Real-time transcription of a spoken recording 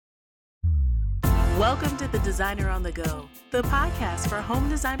Welcome to the Designer on the Go, the podcast for home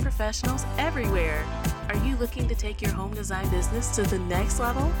design professionals everywhere. Are you looking to take your home design business to the next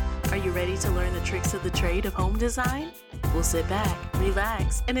level? Are you ready to learn the tricks of the trade of home design? Well, sit back,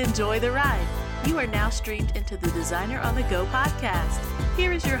 relax, and enjoy the ride. You are now streamed into the Designer on the Go podcast.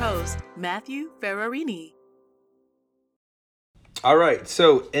 Here is your host, Matthew Ferrarini. All right,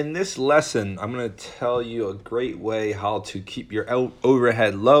 so in this lesson, I'm going to tell you a great way how to keep your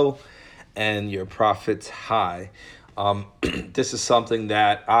overhead low and your profits high. This is something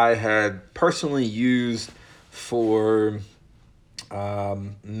that I had personally used for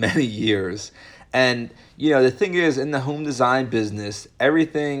many years. And, the thing is, in the home design business,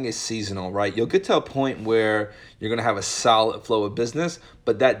 everything is seasonal, right? You'll get to a point where you're going to have a solid flow of business,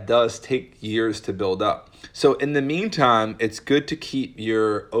 but that does take years to build up. So in the meantime, it's good to keep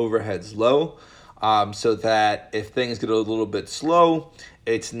your overheads low so that if things get a little bit slow,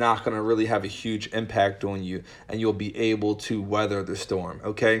 it's not going to really have a huge impact on you and you'll be able to weather the storm,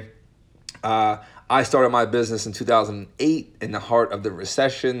 okay? I started my business in 2008 in the heart of the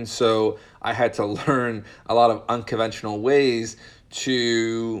recession, so I had to learn a lot of unconventional ways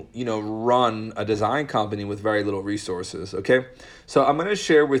to, run a design company with very little resources, okay? So I'm going to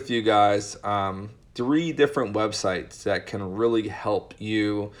share with you guys 3 different websites that can really help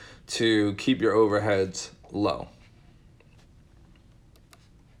you to keep your overheads low.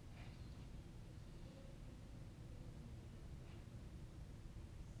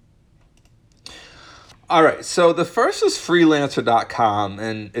 All right, so the first is freelancer.com,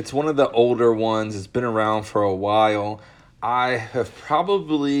 and it's one of the older ones. It's been around for a while. I have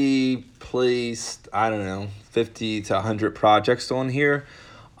probably placed, 50 to 100 projects on here.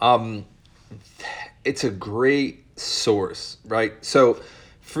 It's a great source, right? So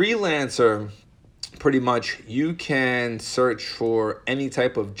Freelancer, pretty much you can search for any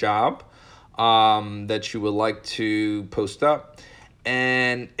type of job that you would like to post up.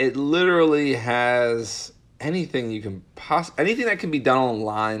 And it literally has anything anything that can be done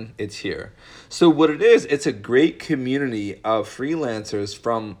online, it's here. So what it is, it's a great community of freelancers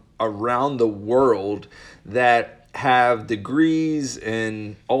from around the world that have degrees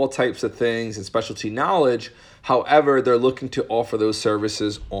in all types of things and specialty knowledge. However, they're looking to offer those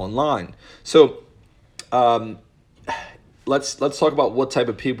services online. So let's talk about what type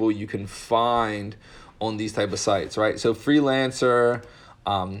of people you can find on these type of sites, right? So Freelancer,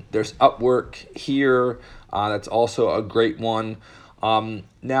 there's Upwork here. That's also a great one.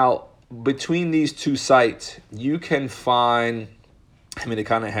 Now, between these 2 sites, you can find, it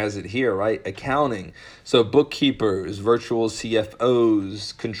kind of has it here, right? Accounting. So bookkeepers, virtual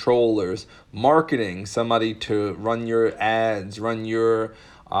CFOs, controllers, marketing, somebody to run your ads, run your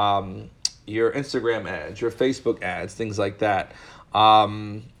Instagram ads, your Facebook ads, things like that.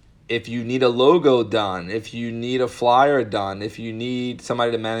 If you need a logo done, if you need a flyer done, if you need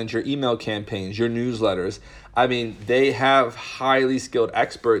somebody to manage your email campaigns, your newsletters, they have highly skilled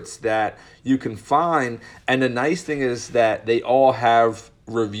experts that you can find. And the nice thing is that they all have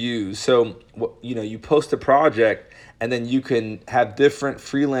reviews. So, you post a project and then you can have different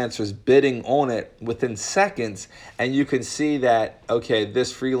freelancers bidding on it within seconds. And you can see that, okay,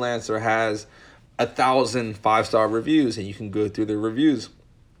 this freelancer has 1,000 5-star reviews, and you can go through the reviews,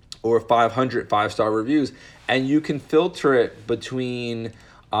 or 500 5-star reviews, and you can filter it between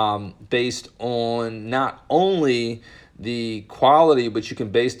based on not only the quality, but you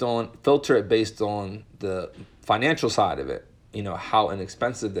can filter it based on the financial side of it, how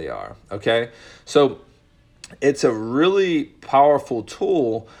inexpensive they are, okay? So it's a really powerful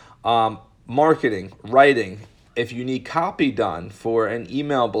tool. Marketing, writing, if you need copy done for an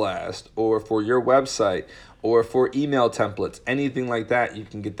email blast or for your website or for email templates, anything like that, you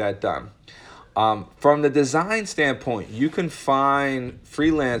can get that done. From the design standpoint, you can find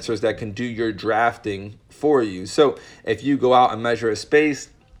freelancers that can do your drafting for you. So if you go out and measure a space,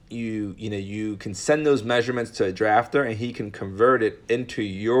 you can send those measurements to a drafter and he can convert it into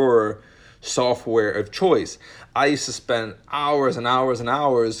your software of choice. I used to spend hours and hours and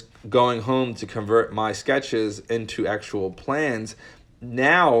hours going home to convert my sketches into actual plans.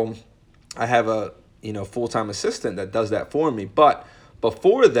 Now I have a full-time assistant that does that for me. But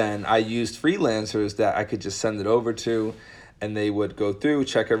before then, I used freelancers that I could just send it over to, and they would go through,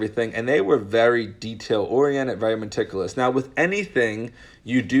 check everything, and they were very detail-oriented, very meticulous. Now, with anything,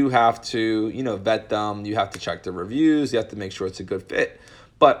 you do have to, vet them. You have to check the reviews. You have to make sure it's a good fit.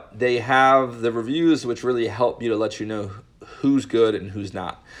 But they have the reviews, which really help you to let you know who's good and who's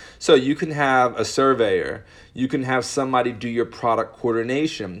not. So you can have a surveyor. You can have somebody do your product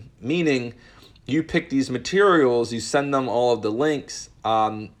coordination, meaning you pick these materials, you send them all of the links,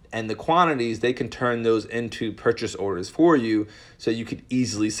 and the quantities, they can turn those into purchase orders for you so you could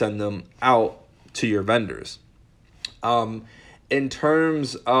easily send them out to your vendors. In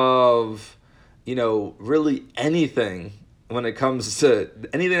terms of, really anything, when it comes to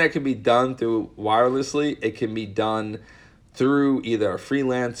anything that can be done through wirelessly, it can be done through either a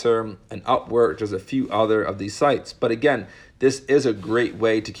freelancer, an Upwork. There's a few other of these sites. But again, this is a great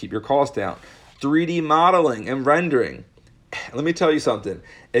way to keep your costs down. 3D modeling and rendering. Let me tell you something.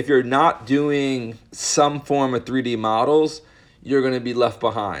 If you're not doing some form of 3D models, you're going to be left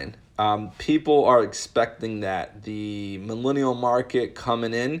behind. People are expecting that. The millennial market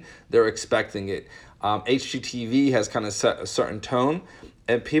coming in, they're expecting it. HGTV has kind of set a certain tone,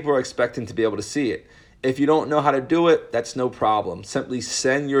 and people are expecting to be able to see it. If you don't know how to do it, that's no problem. Simply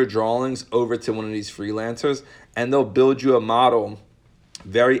send your drawings over to one of these freelancers, and they'll build you a model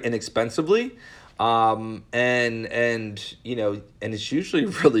very inexpensively, and it's usually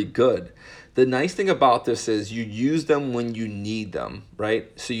really good. The nice thing about this is you use them when you need them,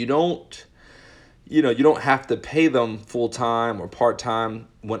 right? So you don't have to pay them full time or part time.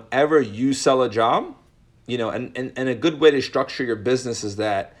 Whenever you sell a job, and a good way to structure your business is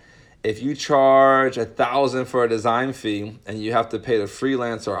that if you charge $1,000 for a design fee and you have to pay the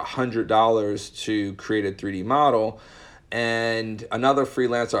freelancer $100 to create a 3D model, and another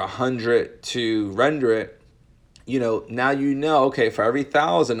freelancer $100 to render it, now okay, for every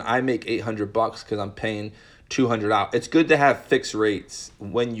 $1,000 I make $800 because I'm paying $200 out. It's good to have fixed rates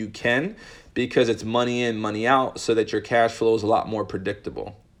when you can, because it's money in, money out, so that your cash flow is a lot more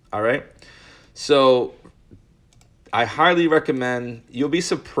predictable. All right, so I highly recommend. You'll be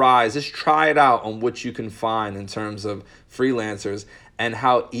surprised. Just try it out on what you can find in terms of freelancers and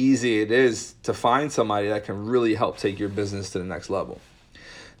how easy it is to find somebody that can really help take your business to the next level.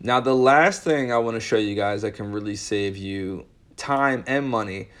 Now, the last thing I want to show you guys that can really save you time and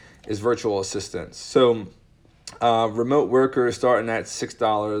money is virtual assistants. So remote workers starting at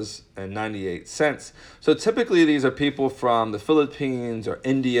 $6.98. So typically these are people from the Philippines or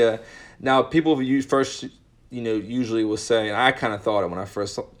India. Now, people who first usually will say, and I kind of thought it when I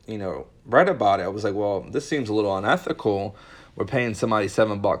first, read about it, I was like, well, this seems a little unethical. We're paying somebody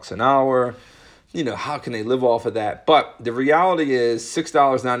 $7 an hour. How can they live off of that? But the reality is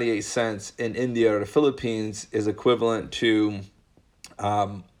 $6.98 in India or the Philippines is equivalent to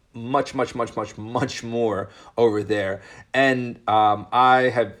much more over there. And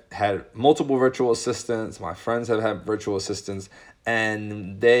I have had multiple virtual assistants. My friends have had virtual assistants,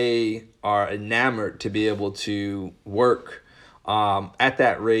 and they are enamored to be able to work at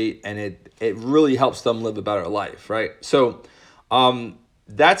that rate, and it really helps them live a better life, right? So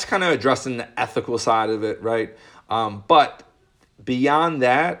that's kind of addressing the ethical side of it, right? But beyond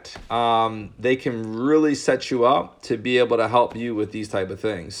that, they can really set you up to be able to help you with these type of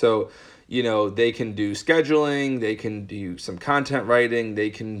things. So, they can do scheduling, they can do some content writing, they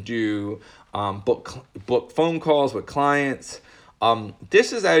can do book phone calls with clients.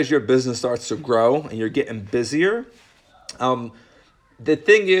 This is as your business starts to grow and you're getting busier. The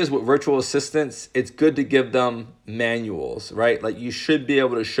thing is with virtual assistants, it's good to give them manuals, right? Like you should be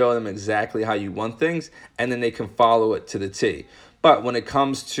able to show them exactly how you want things, and then they can follow it to the T. But when it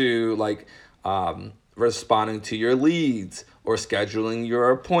comes to responding to your leads or scheduling your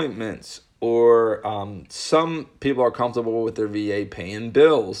appointments, or some people are comfortable with their VA paying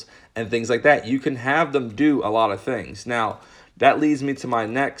bills and things like that, you can have them do a lot of things. Now, that leads me to my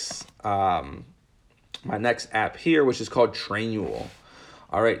next app here, which is called Trainual.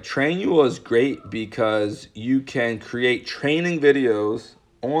 All right, Trainual is great because you can create training videos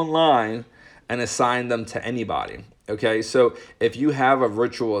online and assign them to anybody. Okay, so if you have a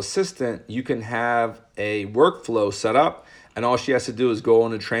virtual assistant, you can have a workflow set up, and all she has to do is go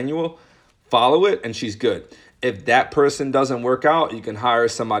on to Trainual, follow it, and she's good. If that person doesn't work out, you can hire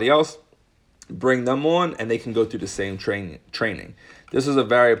somebody else, bring them on, and they can go through the same training. This is a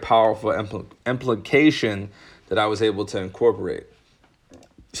very powerful implication that I was able to incorporate.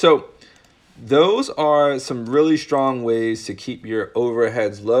 So those are some really strong ways to keep your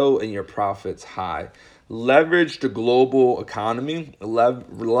overheads low and your profits high. Leverage the global economy,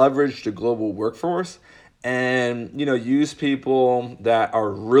 leverage the global workforce, and use people that are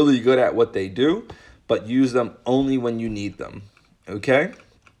really good at what they do, but use them only when you need them. Okay?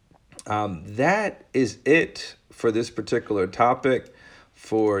 That is it for this particular topic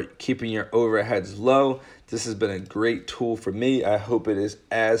for keeping your overheads low. This has been a great tool for me. I hope it is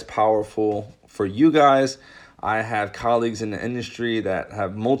as powerful for you guys. I have colleagues in the industry that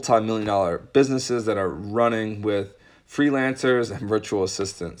have multi-million-dollar businesses that are running with freelancers and virtual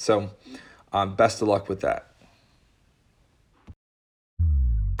assistants. So best of luck with that.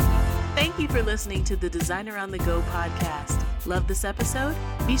 Thank you for listening to the Designer on the Go podcast. Love this episode?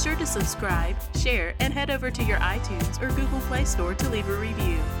 Be sure to subscribe, share, and head over to your iTunes or Google Play Store to leave a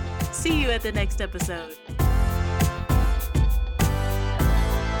review. See you at the next episode.